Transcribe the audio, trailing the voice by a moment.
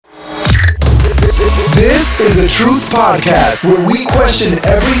This is the Truth Podcast, where we question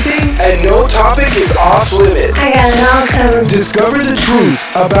everything and no topic is off limits. I got it all covered. Discover the truth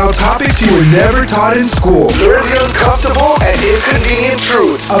about topics you were never taught in school. Learn the uncomfortable and inconvenient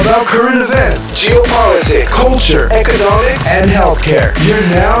truths about current events, geopolitics, culture, economics, and healthcare. You're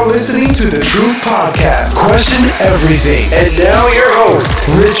now listening to the Truth Podcast. Question everything. And now your host,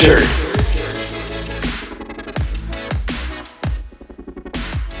 Richard.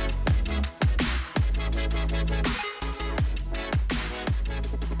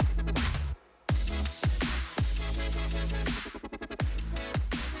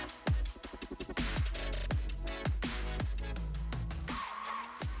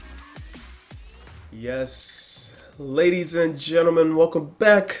 Yes, ladies and gentlemen, welcome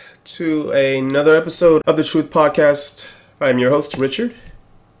back to another episode of the Truth Podcast. I'm your host, Richard.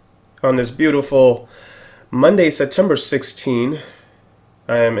 On this beautiful Monday, September 16,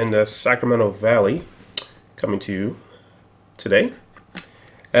 I am in the Sacramento Valley, coming to you today,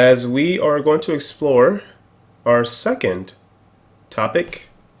 as we are going to explore our second topic,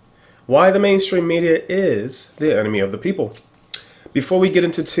 why the mainstream media is the enemy of the people. Before we get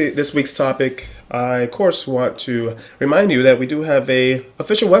into this week's topic, I, of course, want to remind you that we do have an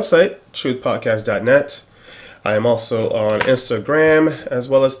official website, truthpodcast.net. I am also on Instagram as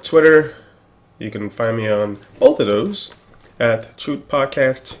well as Twitter. You can find me on both of those at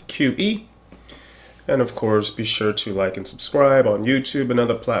truthpodcastqe. And, of course, be sure to like and subscribe on YouTube and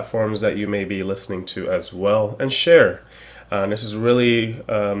other platforms that you may be listening to as well, and share. This is really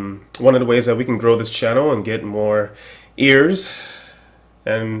one of the ways that we can grow this channel and get more ears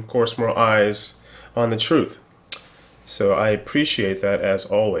and, of course, more eyes on the truth. So I appreciate that as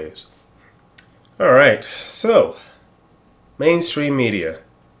always. All right, so mainstream media.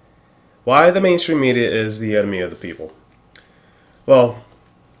 Why the mainstream media is the enemy of the people? Well,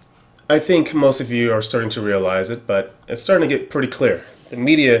 I think most of you are starting to realize it, but it's starting to get pretty clear. The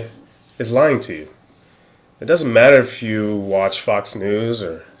media is lying to you. It doesn't matter if you watch Fox News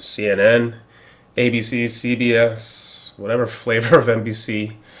or CNN, ABC, CBS, whatever flavor of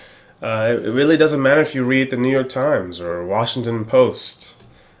NBC. It really doesn't matter if you read the New York Times or Washington Post,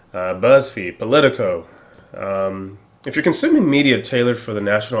 BuzzFeed, Politico. If you're consuming media tailored for the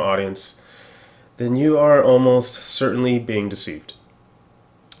national audience, then you are almost certainly being deceived.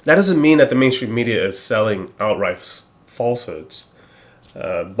 That doesn't mean that the mainstream media is selling outright falsehoods.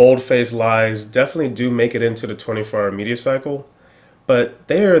 Bold-faced lies definitely do make it into the 24-hour media cycle, but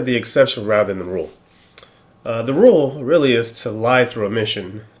they are the exception rather than the rule. The rule really is to lie through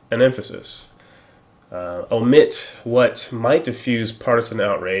omission and emphasis. Omit what might diffuse partisan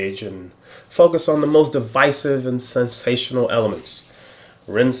outrage and focus on the most divisive and sensational elements.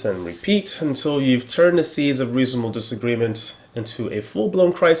 Rinse and repeat until you've turned the seeds of reasonable disagreement into a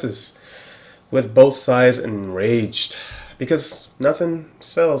full-blown crisis with both sides enraged. Because nothing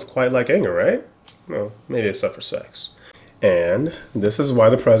sells quite like anger, right? Well, maybe except for sex. And this is why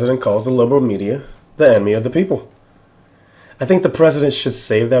the president calls the liberal media the enemy of the people. I think the president should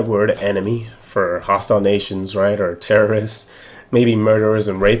save that word enemy for hostile nations, right? Or terrorists, maybe murderers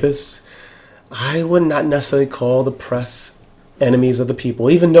and rapists. I would not necessarily call the press enemies of the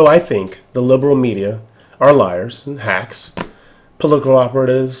people, even though I think the liberal media are liars and hacks, political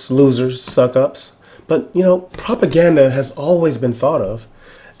operatives, losers, suck-ups. But, propaganda has always been thought of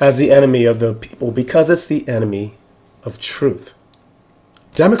as the enemy of the people because it's the enemy of truth.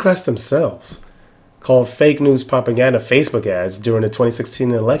 Democrats themselves called fake news propaganda Facebook ads during the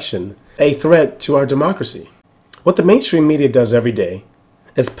 2016 election a threat to our democracy. What the mainstream media does every day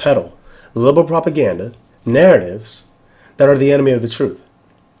is peddle liberal propaganda, narratives that are the enemy of the truth.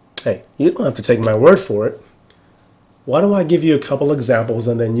 Hey, you don't have to take my word for it. Why don't I give you a couple examples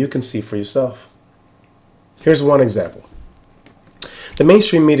and then you can see for yourself? Here's one example. The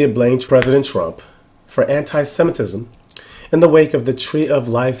mainstream media blamed President Trump for anti-Semitism in the wake of the Tree of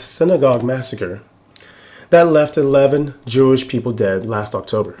Life synagogue massacre that left 11 Jewish people dead last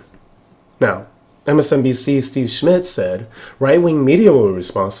October. Now, MSNBC's Steve Schmidt said right-wing media were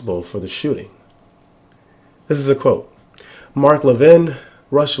responsible for the shooting. This is a quote. Mark Levin,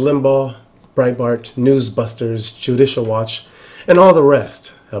 Rush Limbaugh, Breitbart, Newsbusters, Judicial Watch, and all the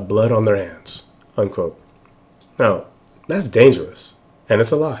rest have blood on their hands, unquote. Now, that's dangerous, and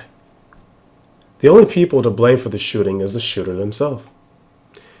it's a lie. The only people to blame for the shooting is the shooter himself.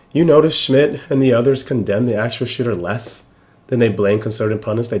 You notice Schmidt and the others condemn the actual shooter less than they blame conservative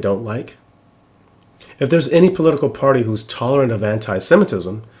pundits they don't like? If there's any political party who's tolerant of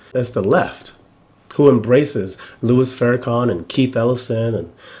anti-Semitism, it's the left, who embraces Louis Farrakhan and Keith Ellison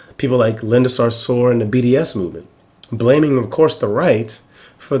and people like Linda Sarsour and the BDS movement, blaming, of course, the right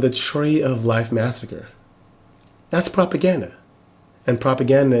for the Tree of Life massacre. That's propaganda. And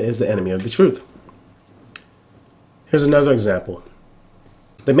propaganda is the enemy of the truth. Here's another example.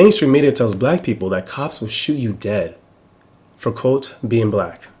 The mainstream media tells black people that cops will shoot you dead for, quote, being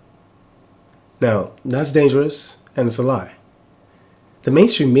black. Now, that's dangerous, and it's a lie. The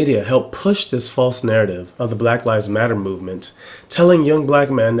mainstream media helped push this false narrative of the Black Lives Matter movement, telling young black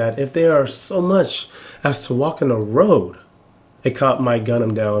men that if they are so much as to walk in a road, a cop might gun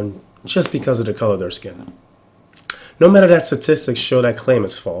them down just because of the color of their skin. No matter that statistics show that claim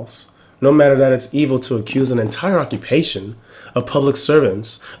is false, no matter that it's evil to accuse an entire occupation of public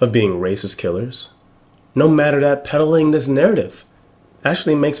servants of being racist killers, no matter that peddling this narrative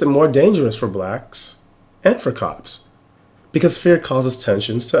actually makes it more dangerous for blacks and for cops, because fear causes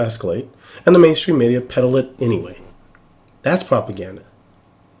tensions to escalate, and the mainstream media peddle it anyway. That's propaganda.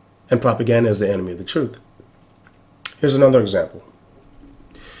 And propaganda is the enemy of the truth. Here's another example.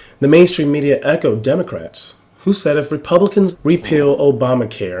 The mainstream media echoed Democrats who said if Republicans repeal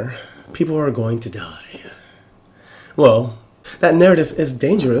Obamacare, people are going to die. Well, that narrative is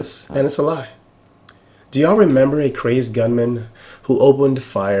dangerous, and it's a lie. Do y'all remember a crazed gunman who opened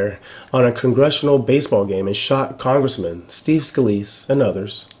fire on a congressional baseball game and shot Congressman Steve Scalise and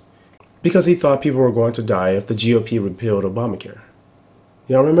others because he thought people were going to die if the GOP repealed Obamacare?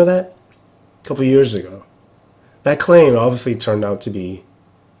 Y'all remember that? A couple years ago. That claim obviously turned out to be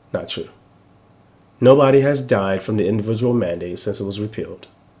not true. Nobody has died from the individual mandate since it was repealed.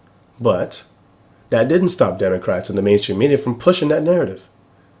 But that didn't stop Democrats and the mainstream media from pushing that narrative.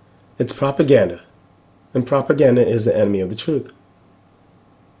 It's propaganda. And propaganda is the enemy of the truth.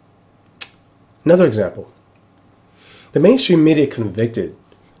 Another example. The mainstream media convicted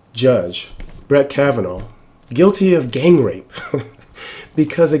Judge Brett Kavanaugh guilty of gang rape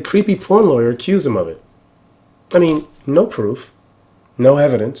because a creepy porn lawyer accused him of it. I mean, no proof, no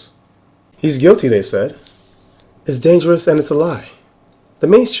evidence. He's guilty, they said. It's dangerous and it's a lie. The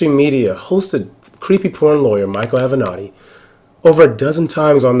mainstream media hosted creepy porn lawyer Michael Avenatti over a dozen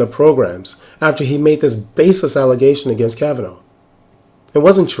times on their programs after he made this baseless allegation against Kavanaugh. It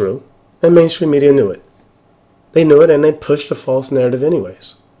wasn't true, and mainstream media knew it. They knew it, and they pushed a false narrative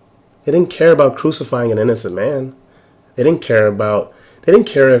anyways. They didn't care about crucifying an innocent man. They didn't care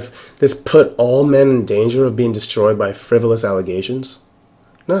if this put all men in danger of being destroyed by frivolous allegations.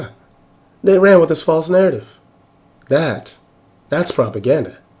 Nah, they ran with this false narrative. That's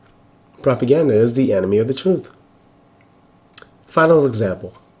propaganda. Propaganda is the enemy of the truth. Final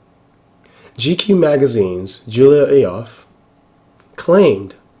example. GQ magazine's Julia Ioffe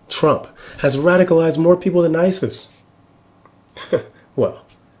claimed Trump has radicalized more people than ISIS. Well,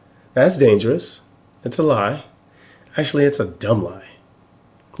 that's dangerous. It's a lie. Actually, it's a dumb lie.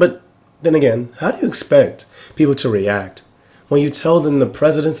 But then again, how do you expect people to react when you tell them the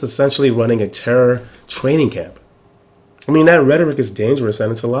president's essentially running a terror training camp? I mean, that rhetoric is dangerous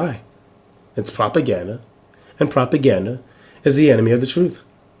and it's a lie. It's propaganda, and propaganda is the enemy of the truth.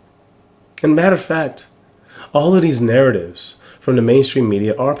 And matter of fact, all of these narratives from the mainstream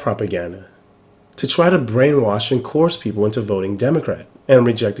media are propaganda to try to brainwash and coerce people into voting Democrat and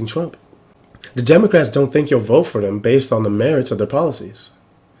rejecting Trump. The Democrats don't think you'll vote for them based on the merits of their policies.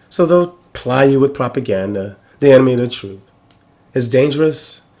 So they'll ply you with propaganda, the enemy of the truth. It's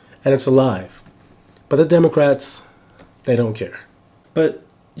dangerous and it's alive. But the Democrats, they don't care. But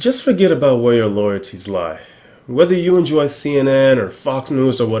just forget about where your loyalties lie. Whether you enjoy CNN or Fox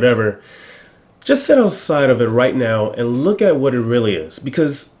News or whatever, just sit outside of it right now and look at what it really is.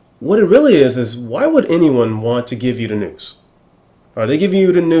 Because what it really is why would anyone want to give you the news? Are they giving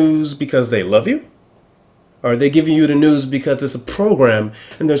you the news because they love you? Are they giving you the news because it's a program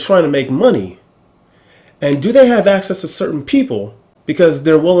and they're trying to make money? And do they have access to certain people because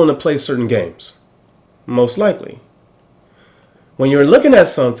they're willing to play certain games? Most likely. When you're looking at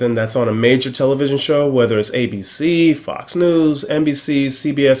something that's on a major television show, whether it's ABC, Fox News, NBC,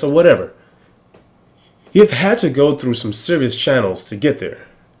 CBS, or whatever, you've had to go through some serious channels to get there.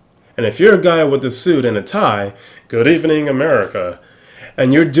 And if you're a guy with a suit and a tie, good evening, America,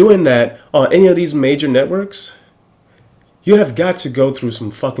 and you're doing that on any of these major networks, you have got to go through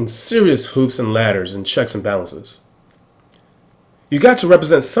some fucking serious hoops and ladders and checks and balances. You got to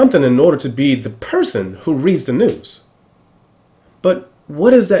represent something in order to be the person who reads the news. But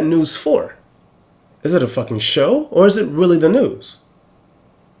what is that news for? Is it a fucking show, or is it really the news?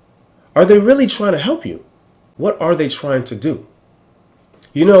 Are they really trying to help you? What are they trying to do?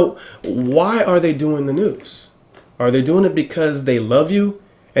 You know, why are they doing the news? Are they doing it because they love you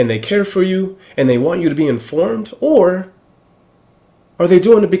and they care for you and they want you to be informed? Or are they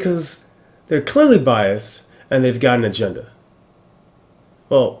doing it because they're clearly biased and they've got an agenda?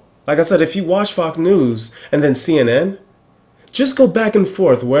 Well, like I said, if you watch Fox News and then CNN, just go back and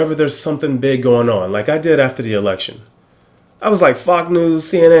forth wherever there's something big going on, like I did after the election. I was like, Fox News,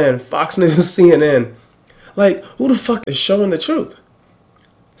 CNN, Fox News, CNN. Like, who the fuck is showing the truth?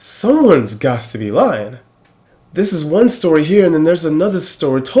 Someone's got to be lying. This is one story here, and then there's another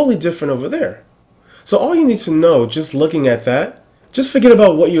story totally different over there. So all you need to know, just looking at that, just forget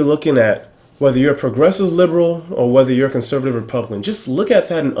about what you're looking at, whether you're a progressive liberal or whether you're a conservative Republican. Just look at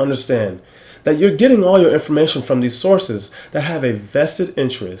that and understand that you're getting all your information from these sources that have a vested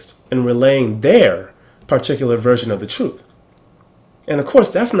interest in relaying their particular version of the truth. And of course,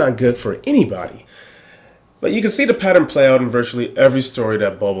 that's not good for anybody. But you can see the pattern play out in virtually every story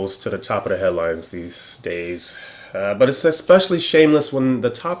that bubbles to the top of the headlines these days. But it's especially shameless when the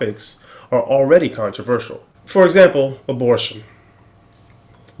topics are already controversial. For example, abortion.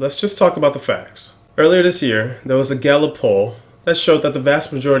 Let's just talk about the facts. Earlier this year, there was a Gallup poll that showed that the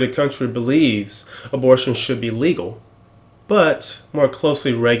vast majority of the country believes abortion should be legal, but more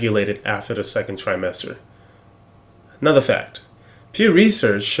closely regulated after the second trimester. Another fact. Pew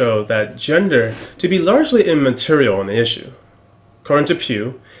Research showed that gender to be largely immaterial on the issue. According to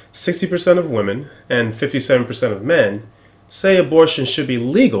Pew, 60% of women and 57% of men say abortion should be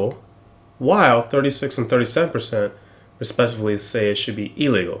legal, while 36 and 37% respectively say it should be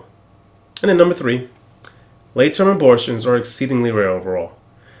illegal. And then number 3, late-term abortions are exceedingly rare overall.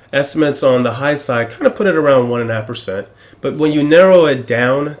 Estimates on the high side kind of put it around 1.5%, but when you narrow it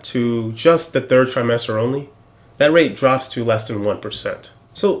down to just the third trimester only, that rate drops to less than 1%.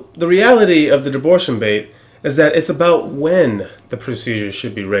 So the reality of the abortion debate is that it's about when the procedure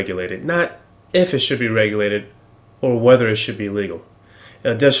should be regulated, not if it should be regulated or whether it should be legal.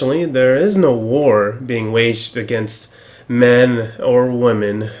 Additionally, there is no war being waged against men or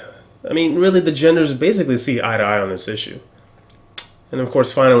women. I mean, really, the genders basically see eye to eye on this issue. And of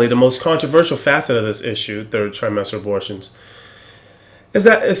course, finally, the most controversial facet of this issue, third trimester abortions, is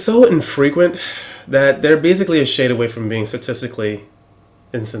that it's so infrequent that they're basically a shade away from being statistically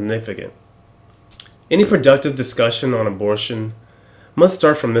insignificant. Any productive discussion on abortion must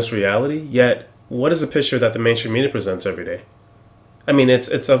start from this reality, yet what is the picture that the mainstream media presents every day? I mean,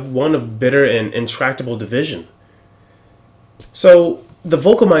 it's one of bitter and intractable division. So the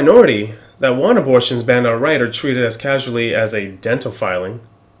vocal minority that want abortions banned outright are treated as casually as a dental filing.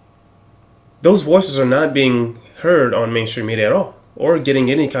 Those voices are not being heard on mainstream media at all, or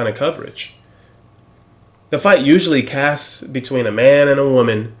getting any kind of coverage. The fight usually casts between a man and a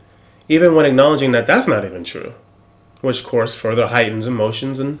woman, even when acknowledging that that's not even true, which of course further heightens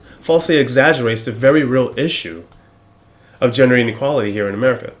emotions and falsely exaggerates the very real issue of gender inequality here in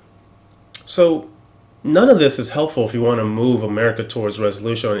America. So none of this is helpful if you want to move America towards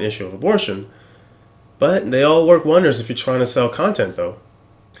resolution on the issue of abortion, but they all work wonders if you're trying to sell content though.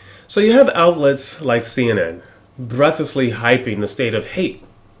 So you have outlets like CNN breathlessly hyping the state of hate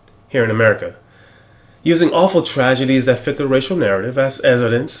here in America, using awful tragedies that fit the racial narrative as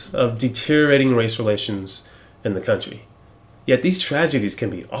evidence of deteriorating race relations in the country. Yet these tragedies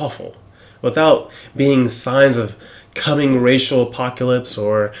can be awful without being signs of coming racial apocalypse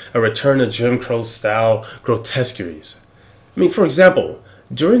or a return to Jim Crow style grotesqueries. I mean, for example,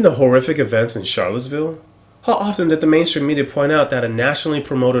 during the horrific events in Charlottesville, how often did the mainstream media point out that a nationally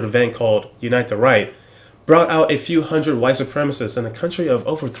promoted event called Unite the Right brought out a few hundred white supremacists in a country of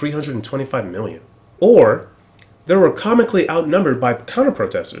over 325 million? Or they were comically outnumbered by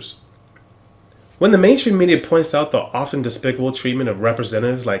counter-protesters. When the mainstream media points out the often despicable treatment of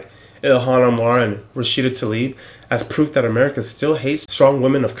representatives like Ilhan Omar and Rashida Tlaib as proof that America still hates strong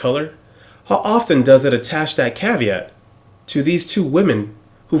women of color, how often does it attach that caveat to these two women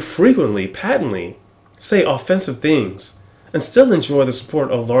who frequently, patently, say offensive things and still enjoy the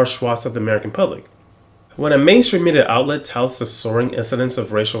support of large swaths of the American public? When a mainstream media outlet touts the soaring incidence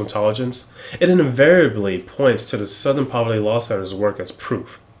of racial intolerance, it invariably points to the Southern Poverty Law Center's work as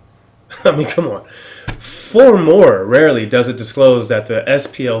proof. I mean, come on. Far more rarely does it disclose that the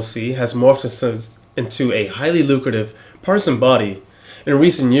SPLC has morphed into a highly lucrative partisan body in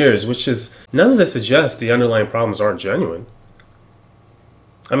recent years, which is none of this suggests the underlying problems aren't genuine.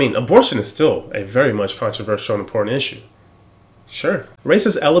 I mean, abortion is still a very much controversial and important issue. Sure.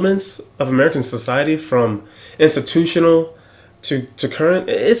 Racist elements of American society, from institutional to current,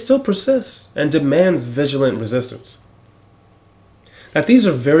 it still persists and demands vigilant resistance. That these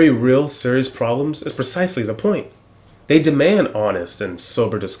are very real, serious problems is precisely the point. They demand honest and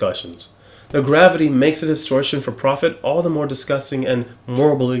sober discussions. Their gravity makes the distortion for profit all the more disgusting and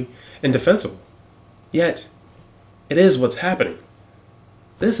morally indefensible. Yet, it is what's happening.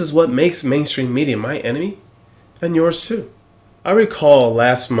 This is what makes mainstream media my enemy, and yours too. I recall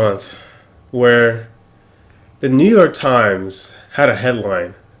last month where the New York Times had a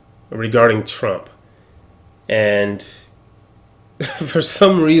headline regarding Trump. And for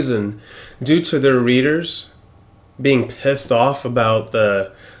some reason, due to their readers being pissed off about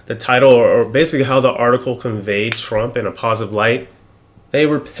the title or basically how the article conveyed Trump in a positive light, they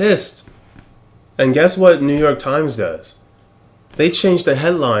were pissed. And guess what New York Times does? They changed the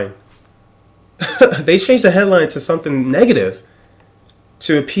headline. They changed the headline to something negative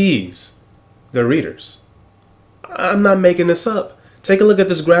to appease their readers. I'm not making this up. Take a look at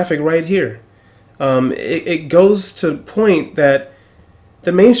this graphic right here. It goes to point that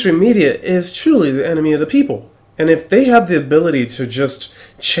the mainstream media is truly the enemy of the people. And if they have the ability to just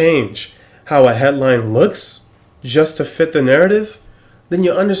change how a headline looks just to fit the narrative, then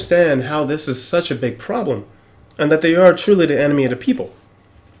you understand how this is such a big problem and that they are truly the enemy of the people.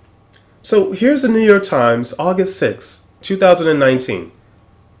 So here's the New York Times, August 6, 2019.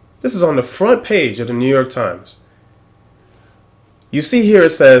 This is on the front page of the New York Times. You see here it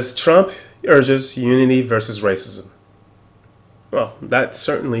says, Trump urges unity versus racism. Well, that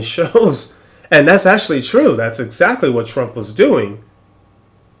certainly shows. And that's actually true. That's exactly what Trump was doing.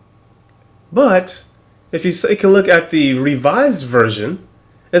 But if you take a look at the revised version,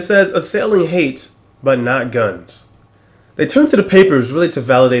 it says assailing hate, but not guns. They turn to the papers really to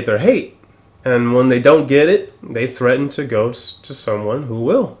validate their hate. And when they don't get it, they threaten to go to someone who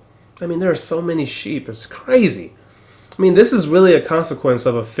will. I mean, there are so many sheep. It's crazy. I mean, this is really a consequence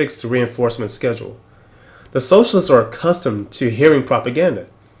of a fixed reinforcement schedule. The socialists are accustomed to hearing propaganda.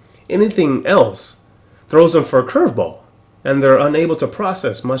 Anything else throws them for a curveball, and they're unable to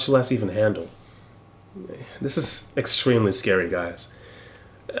process, much less even handle. This is extremely scary, guys.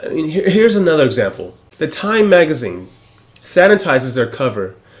 I mean, here's another example. The Time magazine sanitizes their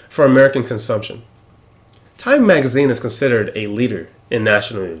cover for American consumption. Time magazine is considered a leader in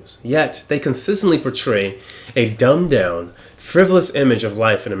national news, yet they consistently portray a dumbed-down, frivolous image of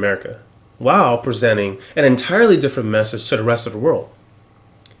life in America, while presenting an entirely different message to the rest of the world.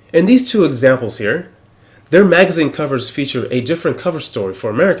 In these two examples here, their magazine covers feature a different cover story for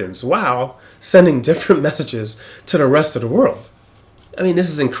Americans, while sending different messages to the rest of the world. I mean, this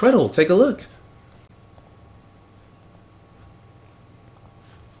is incredible. Take a look.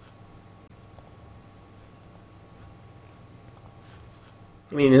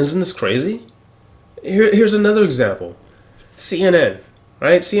 I mean, isn't this crazy? Here's another example. CNN,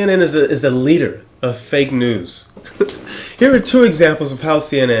 right? CNN is the leader of fake news. Here are two examples of how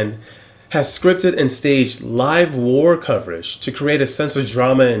CNN has scripted and staged live war coverage to create a sense of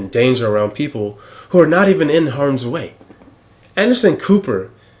drama and danger around people who are not even in harm's way. Anderson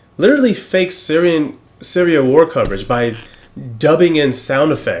Cooper literally fakes Syria war coverage by dubbing in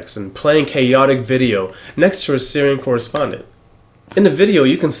sound effects and playing chaotic video next to a Syrian correspondent. In the video,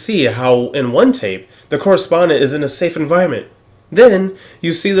 you can see how in one tape, the correspondent is in a safe environment. Then,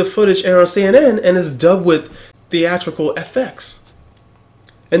 you see the footage air on CNN and is dubbed with theatrical effects.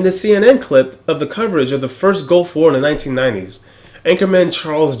 In the CNN clip of the coverage of the first Gulf War in the 1990s, anchorman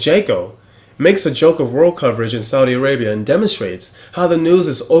Charles Jaco makes a joke of world coverage in Saudi Arabia and demonstrates how the news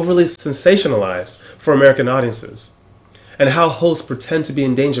is overly sensationalized for American audiences, and how hosts pretend to be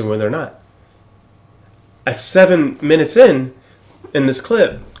in danger when they're not. At 7 minutes in this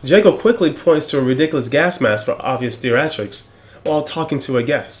clip, Jaco quickly points to a ridiculous gas mask for obvious theatrics while talking to a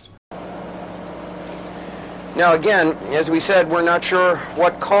guest. Now again, as we said, we're not sure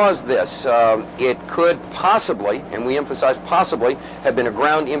what caused this. It could possibly, and we emphasize possibly, have been a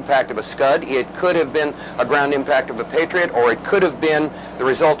ground impact of a Scud. It could have been a ground impact of a Patriot, or it could have been the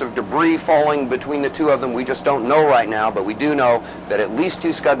result of debris falling between the two of them. We just don't know right now, but we do know that at least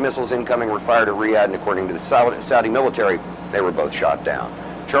 2 Scud missiles incoming were fired at Riyadh, and according to the Saudi military, they were both shot down.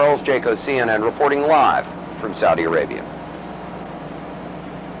 Charles Jaco, CNN, reporting live from Saudi Arabia.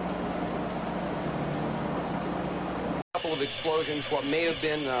 Couple of explosions, what may have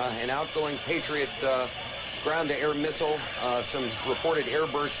been an outgoing Patriot ground-to-air missile, some reported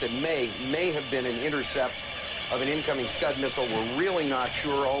airbursts that may have been an intercept of an incoming Scud missile. We're really not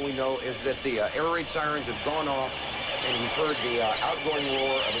sure. All we know is that the air raid sirens have gone off, and we've heard the outgoing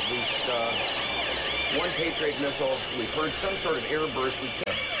roar of at least one Patriot missile. We've heard some sort of airburst. We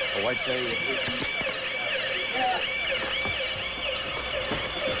can't. Oh, I'd say.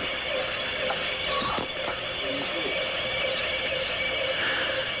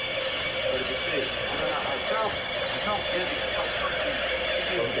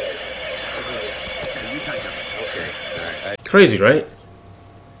 Crazy, right?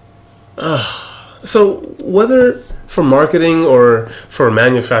 So whether for marketing or for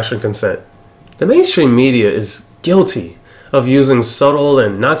manufacturing consent, the mainstream media is guilty of using subtle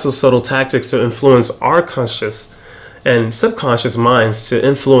and not so subtle tactics to influence our conscious and subconscious minds to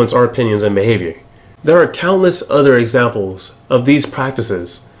influence our opinions and behavior. There are countless other examples of these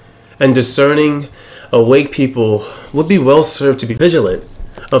practices, and discerning, awake people would be well served to be vigilant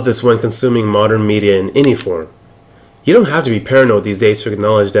of this when consuming modern media in any form. You don't have to be paranoid these days to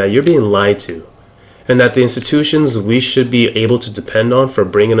acknowledge that you're being lied to, and that the institutions we should be able to depend on for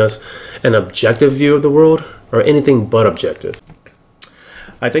bringing us an objective view of the world are anything but objective.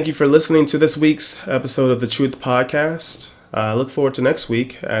 I thank you for listening to this week's episode of the Truth Podcast. I look forward to next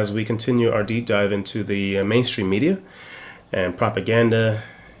week as we continue our deep dive into the mainstream media and propaganda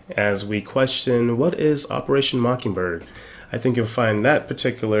as we question what is Operation Mockingbird. I think you'll find that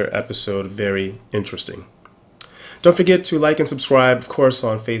particular episode very interesting. Don't forget to like and subscribe, of course,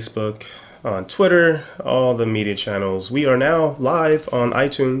 on Facebook, on Twitter, all the media channels. We are now live on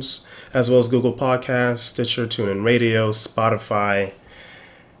iTunes, as well as Google Podcasts, Stitcher, TuneIn Radio, Spotify,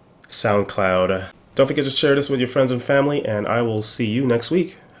 SoundCloud. Don't forget to share this with your friends and family, and I will see you next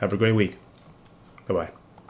week. Have a great week. Bye-bye.